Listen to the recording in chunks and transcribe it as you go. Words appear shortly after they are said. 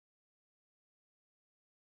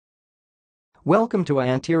Welcome to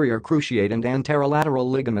Anterior Cruciate and Anterolateral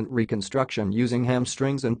Ligament Reconstruction using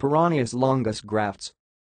hamstrings and Peroneus Longus grafts.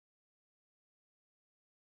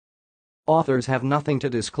 Authors have nothing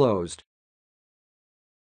to disclose.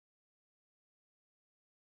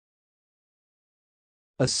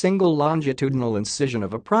 A single longitudinal incision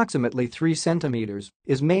of approximately 3 cm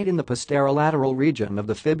is made in the posterolateral region of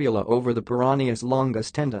the fibula over the Peroneus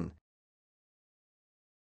longus tendon.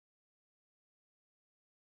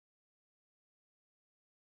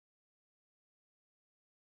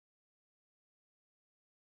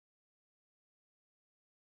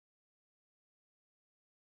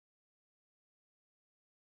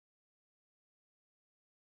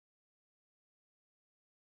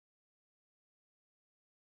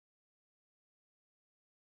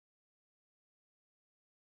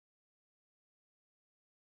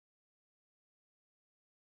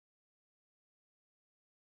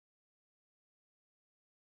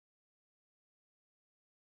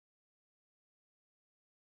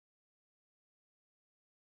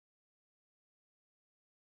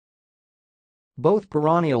 Both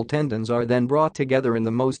peroneal tendons are then brought together in the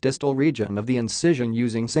most distal region of the incision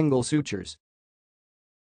using single sutures.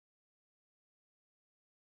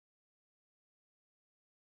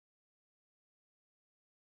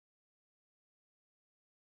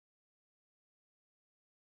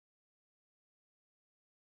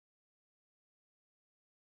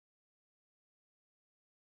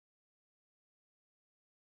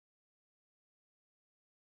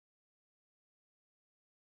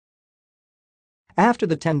 After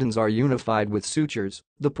the tendons are unified with sutures,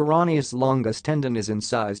 the Peroneus longus tendon is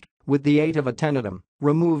incised, with the aid of a tenodum,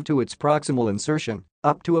 removed to its proximal insertion,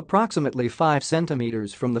 up to approximately 5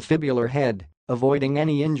 cm from the fibular head, avoiding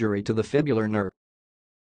any injury to the fibular nerve.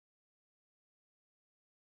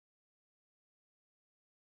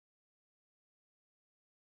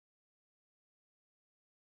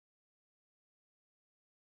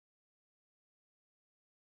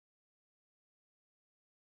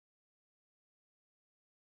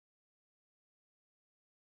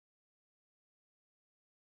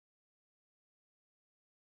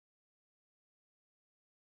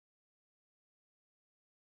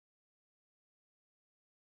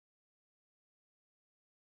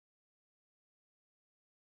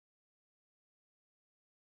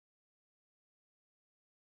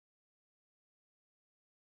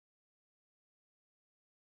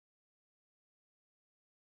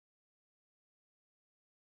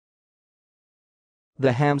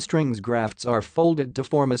 The hamstrings grafts are folded to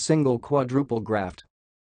form a single quadruple graft.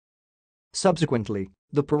 Subsequently,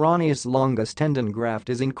 the Peroneus longus tendon graft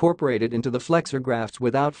is incorporated into the flexor grafts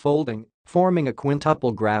without folding, forming a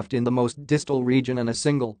quintuple graft in the most distal region and a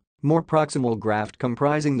single, more proximal graft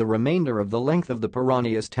comprising the remainder of the length of the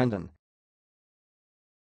Peroneus tendon.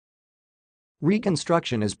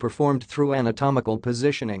 Reconstruction is performed through anatomical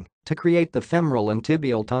positioning to create the femoral and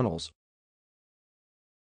tibial tunnels.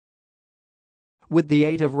 With the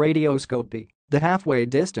aid of radioscopy, the halfway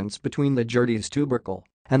distance between the Gerdy's tubercle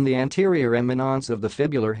and the anterior eminence of the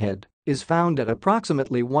fibular head is found at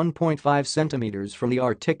approximately 1.5 cm from the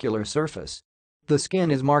articular surface. The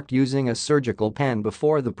skin is marked using a surgical pen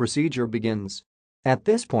before the procedure begins. At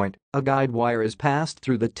this point, a guide wire is passed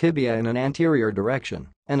through the tibia in an anterior direction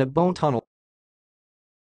and a bone tunnel.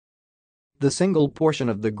 The single portion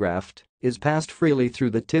of the graft is passed freely through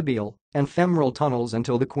the tibial and femoral tunnels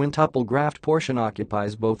until the quintuple graft portion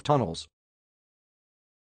occupies both tunnels.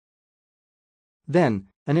 Then,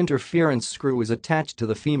 an interference screw is attached to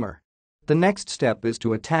the femur. The next step is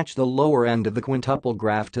to attach the lower end of the quintuple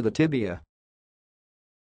graft to the tibia.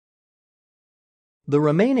 The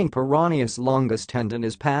remaining Peroneus longus tendon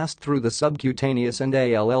is passed through the subcutaneous and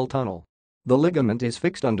ALL tunnel. The ligament is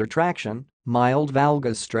fixed under traction, mild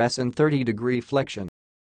valgus stress and 30-degree flexion.